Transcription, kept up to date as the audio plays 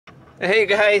Hey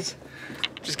guys,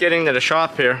 just getting to the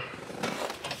shop here.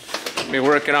 Be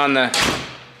working on the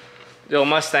old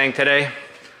Mustang today.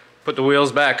 Put the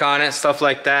wheels back on it, stuff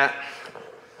like that.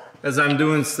 As I'm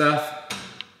doing stuff,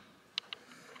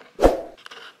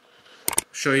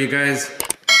 show you guys.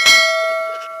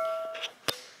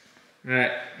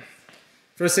 Alright,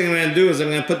 first thing I'm going to do is I'm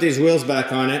going to put these wheels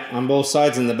back on it, on both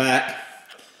sides in the back.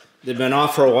 They've been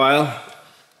off for a while.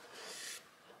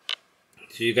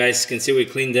 So you guys can see we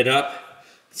cleaned it up.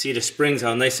 See the springs,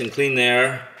 how nice and clean they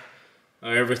are.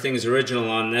 Everything's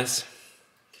original on this.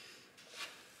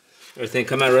 Everything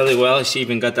come out really well. You see,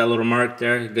 even got that little mark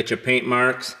there. You get your paint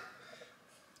marks.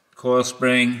 Coil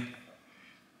spring.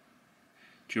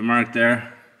 Get your mark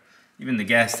there. Even the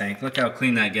gas tank. Look how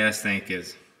clean that gas tank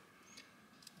is.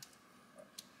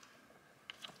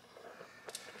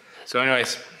 So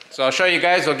anyways, so I'll show you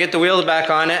guys. We'll get the wheels back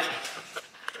on it.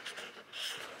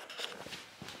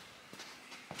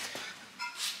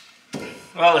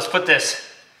 Well, let's put this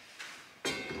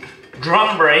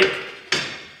drum brake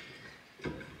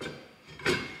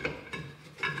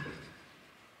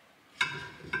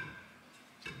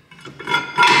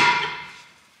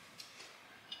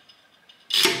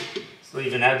so we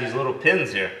even have these little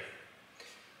pins here.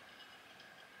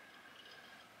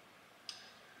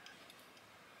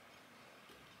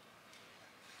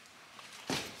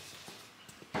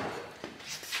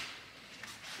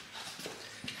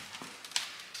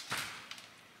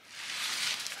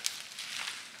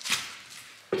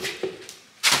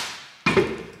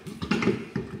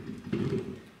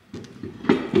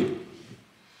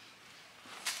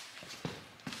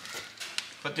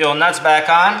 Put the old nuts back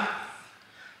on.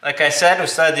 Like I said, we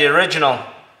still had the original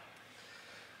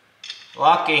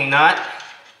locking nut.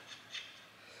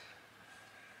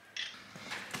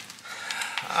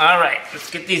 Alright,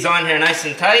 let's get these on here nice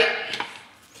and tight.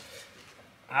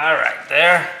 Alright,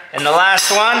 there. And the last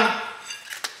one,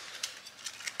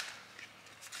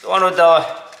 the one with the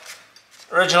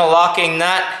original locking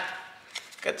nut.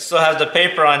 Got to still have the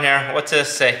paper on here. What's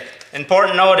this say?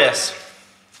 Important notice.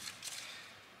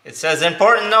 It says,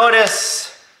 important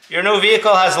notice, your new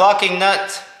vehicle has locking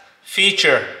nut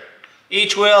feature.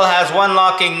 Each wheel has one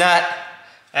locking nut.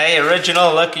 Hey,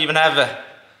 original, look, you even have a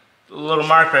little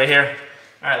mark right here.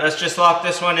 Alright, let's just lock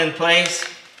this one in place.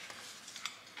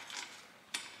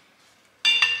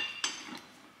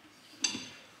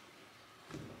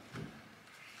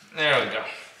 There we go.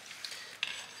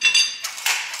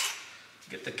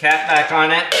 Get the cap back on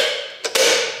it.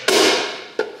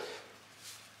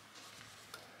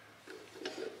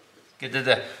 Get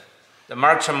the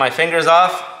marks from my fingers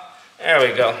off. There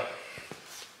we go.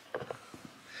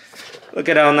 Look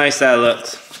at how nice that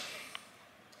looks.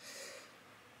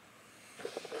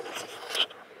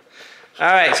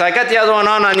 Alright, so I got the other one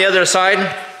on the other side.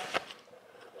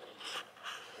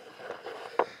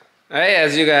 Hey,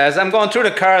 as I'm going through the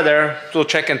car there, still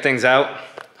checking things out.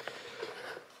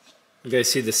 You guys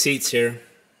see the seats here.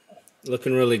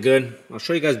 Looking really good. I'll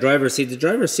show you guys driver's seat. The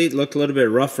driver's seat looked a little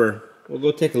bit rougher. We'll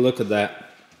go take a look at that.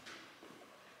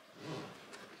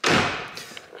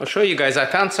 I'll show you guys, I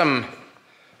found some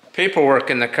paperwork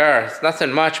in the car. It's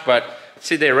nothing much, but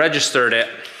see, they registered it.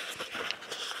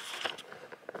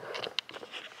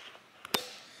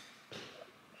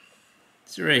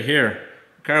 See right here,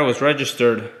 the car was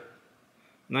registered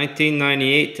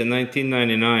 1998 to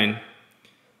 1999.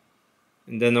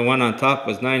 And then the one on top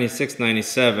was 96,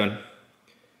 97.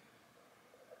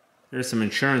 Here's some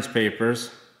insurance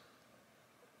papers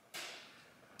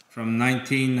from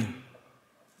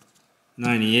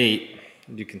 1998,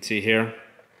 as you can see here.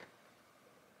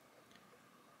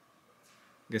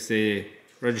 I guess they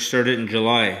registered it in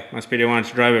July. Must be they wanted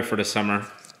to drive it for the summer.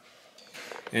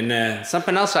 And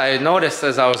something else I noticed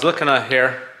as I was looking at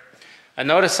here, I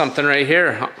noticed something right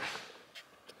here.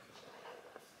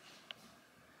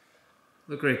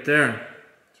 Look right there.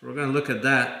 So we're going to look at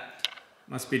that.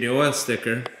 Must be the oil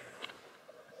sticker.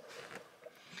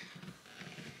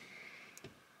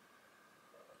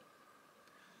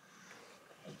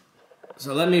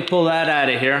 So let me pull that out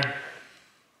of here.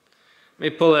 Let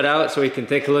me pull it out so we can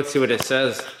take a look, see what it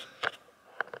says.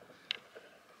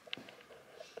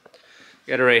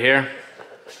 Get it right here.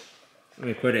 Let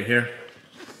me put it here.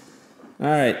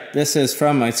 Alright, this is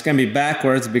from, it's going to be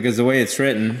backwards because the way it's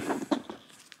written.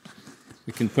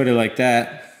 We can put it like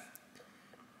that.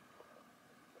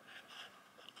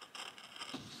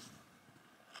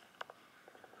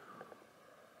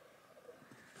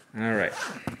 Alright.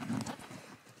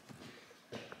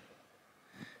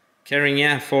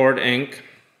 Carignan Ford Inc.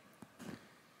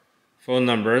 Phone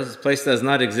numbers. This place does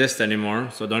not exist anymore,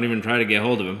 so don't even try to get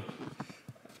hold of him.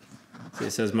 See,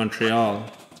 it says Montreal.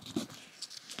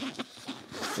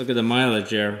 Look at the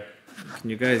mileage here. Can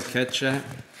you guys catch that?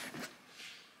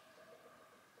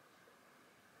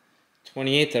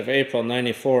 28th of April,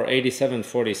 94,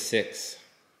 87.46.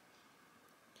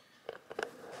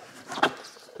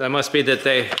 That must be that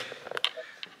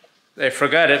they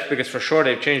forgot it, because for sure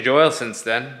they've changed the oil since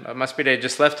then. It must be they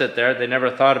just left it there. They never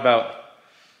thought about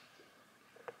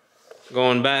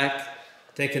going back,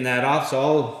 taking that off.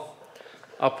 So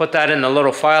I'll put that in the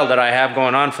little file that I have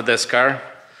going on for this car.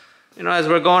 You know, as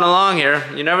we're going along here,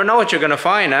 you never know what you're gonna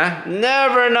find, huh?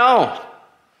 Never know.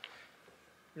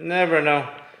 Never know.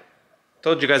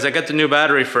 Told you guys, I got the new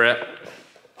battery for it.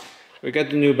 We got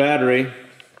the new battery.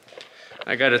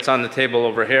 I got it's on the table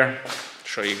over here. I'll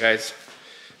show you guys.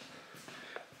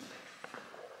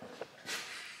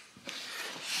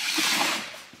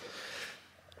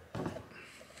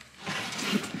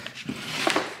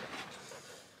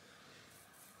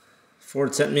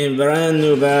 Ford sent me a brand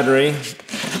new battery.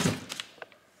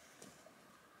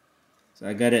 So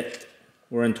I got it.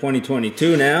 We're in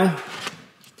 2022 now.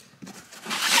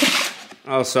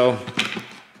 Also,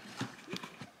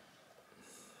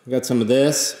 got some of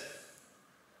this.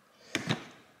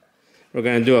 We're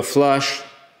going to do a flush.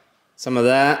 Some of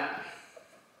that.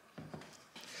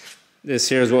 This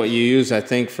here is what you use, I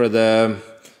think, for the,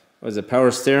 what is it, power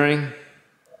steering?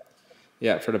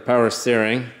 Yeah, for the power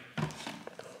steering.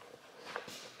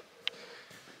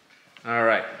 All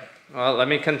right. Well, let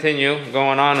me continue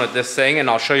going on with this thing, and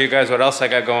I'll show you guys what else I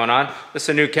got going on. This is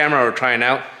a new camera we're trying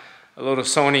out. A little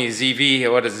Sony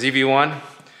ZV-1.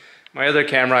 My other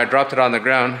camera, I dropped it on the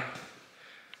ground.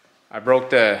 I broke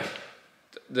the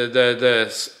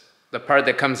part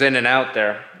that comes in and out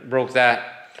there. Broke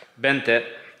that, bent it.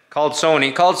 Called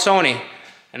Sony,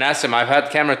 and asked them. I've had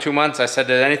the camera 2 months. I said,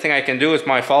 "Is anything I can do? It's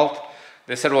my fault."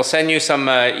 They said, "We'll send you some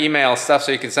email stuff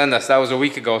so you can send us." That was a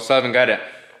week ago, so I haven't got it.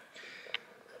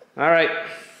 All right.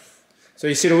 So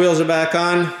you see the wheels are back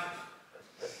on.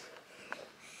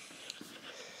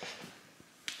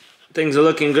 Things are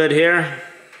looking good here.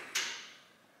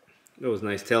 Those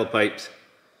nice tailpipes.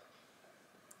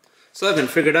 So I haven't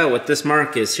figured out what this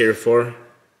mark is here for.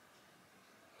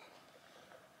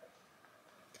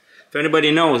 If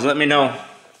anybody knows, let me know.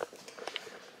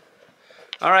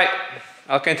 All right,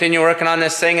 I'll continue working on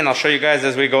this thing and I'll show you guys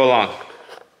as we go along.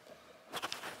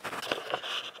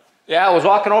 Yeah, I was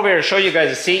walking over here to show you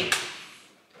guys the seat.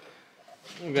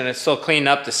 I'm gonna still clean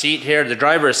up the seat here. The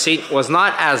driver's seat was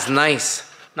not as nice.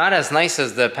 Not as nice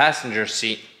as the passenger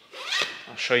seat.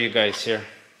 I'll show you guys here.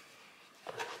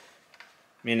 I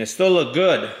mean, it still looked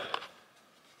good. I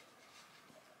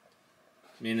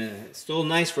mean, it's still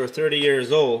nice for 30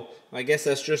 years old. I guess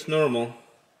that's just normal.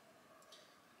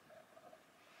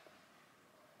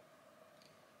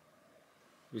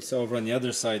 We saw over on the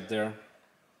other side there.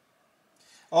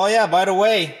 Oh yeah, by the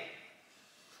way,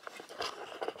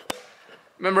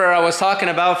 remember I was talking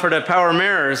about for the power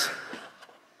mirrors?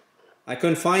 I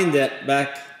couldn't find it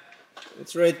back.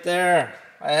 It's right there.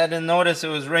 I hadn't noticed it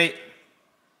was right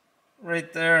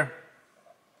there.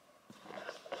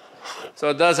 So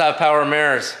it does have power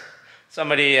mirrors.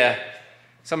 Somebody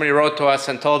wrote to us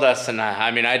and told us, and I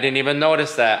mean, I didn't even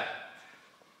notice that.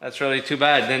 That's really too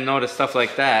bad. Didn't notice stuff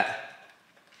like that.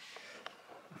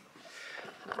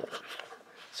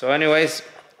 So anyways,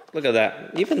 look at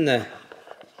that.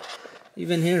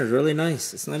 Even here is really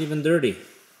nice. It's not even dirty.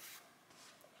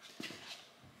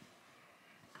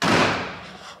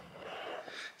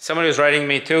 Somebody was writing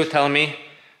me too, telling me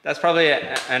that's probably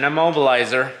an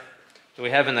immobilizer that we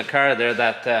have in the car there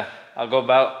that I'll go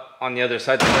about on the other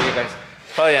side to show you guys.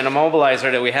 It's probably an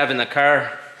immobilizer that we have in the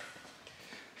car.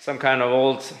 Some kind of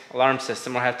old alarm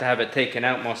system. We'll have to have it taken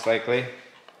out most likely.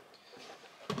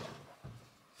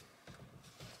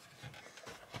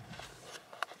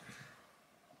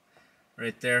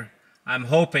 Right there. I'm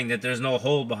hoping that there's no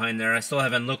hole behind there. I still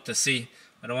haven't looked to see.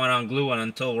 I don't want to unglue one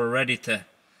until we're ready to.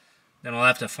 Then I'll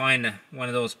have to find one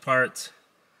of those parts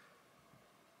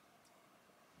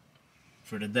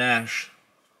for the dash.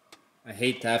 I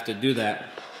hate to have to do that.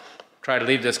 Try to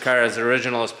leave this car as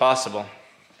original as possible.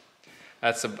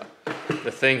 That's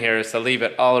the thing here, is to leave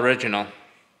it all original.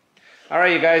 All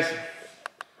right, you guys.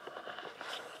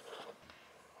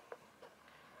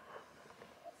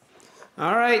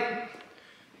 All right.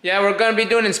 Yeah, we're going to be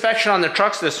doing inspection on the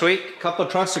trucks this week. A couple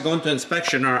of trucks are going to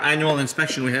inspection, our annual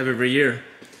inspection we have every year.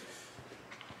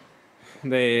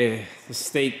 The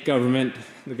state government,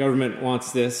 the government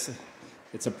wants this.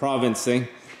 It's a province thing.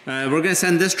 We're going to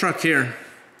send this truck here.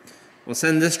 We'll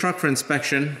send this truck for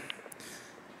inspection.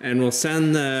 And we'll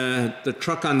send the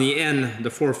truck on the N,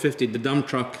 the 450, the dump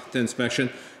truck, to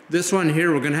inspection. This one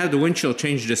here, we're going to have the windshield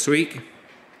changed this week.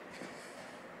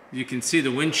 You can see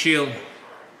the windshield.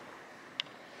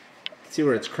 See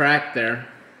where it's cracked there.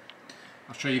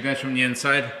 I'll show you guys from the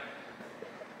inside.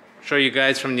 Show you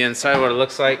guys from the inside what it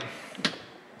looks like.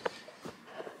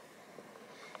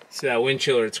 See that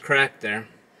windshield where it's cracked there.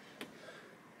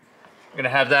 We're gonna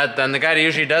have that done. The guy that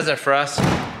usually does it for us,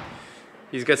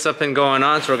 he's got something going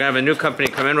on, so we're gonna have a new company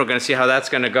come in. We're gonna see how that's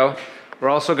gonna go. We're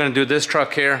also gonna do this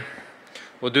truck here.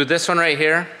 We'll do this one right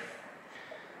here.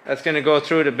 That's gonna go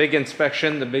through the big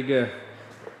inspection, the big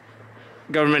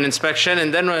government inspection,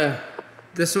 and then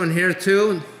this one here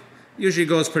too usually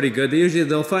goes pretty good.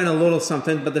 They'll find a little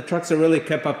something, but the trucks are really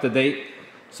kept up to date,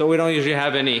 so we don't usually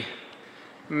have any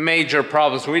major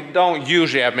problems. We don't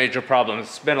usually have major problems.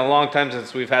 It's been a long time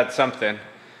since we've had something.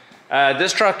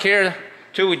 This truck here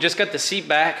too, we just got the seat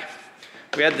back.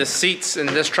 We had the seats in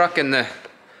this truck and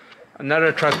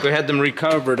another truck, we had them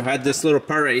recovered. I had this little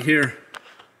part right here.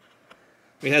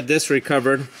 We had this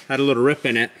recovered, had a little rip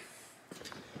in it.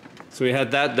 So we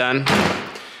had that done.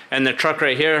 And the truck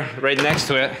right here, right next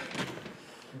to it,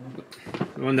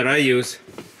 the one that I use,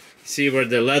 see where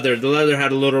the leather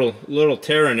had a little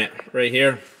tear in it right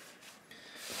here.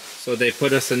 So they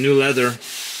put us a new leather,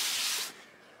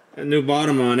 a new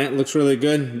bottom on it. Looks really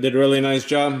good, did a really nice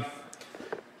job.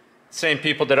 Same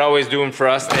people that always do them for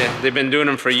us, they've been doing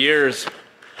them for years.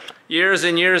 Years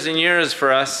and years and years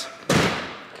for us.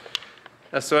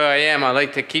 That's the way I am. I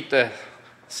like to keep the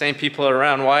same people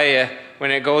around. Why?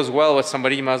 When it goes well with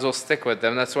somebody, you might as well stick with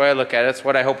them. That's the way I look at it. That's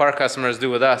what I hope our customers do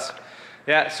with us.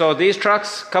 Yeah, so these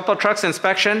trucks, couple trucks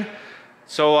inspection.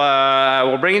 So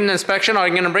we'll bring in the inspection.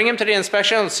 I'm going to bring him to the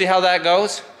inspection and see how that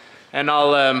goes. And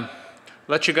I'll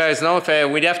let you guys know if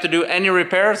we'd have to do any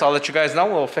repairs. I'll let you guys know.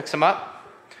 We'll fix them up.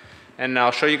 And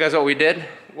I'll show you guys what we did,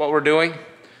 what we're doing.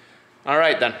 All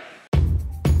right then.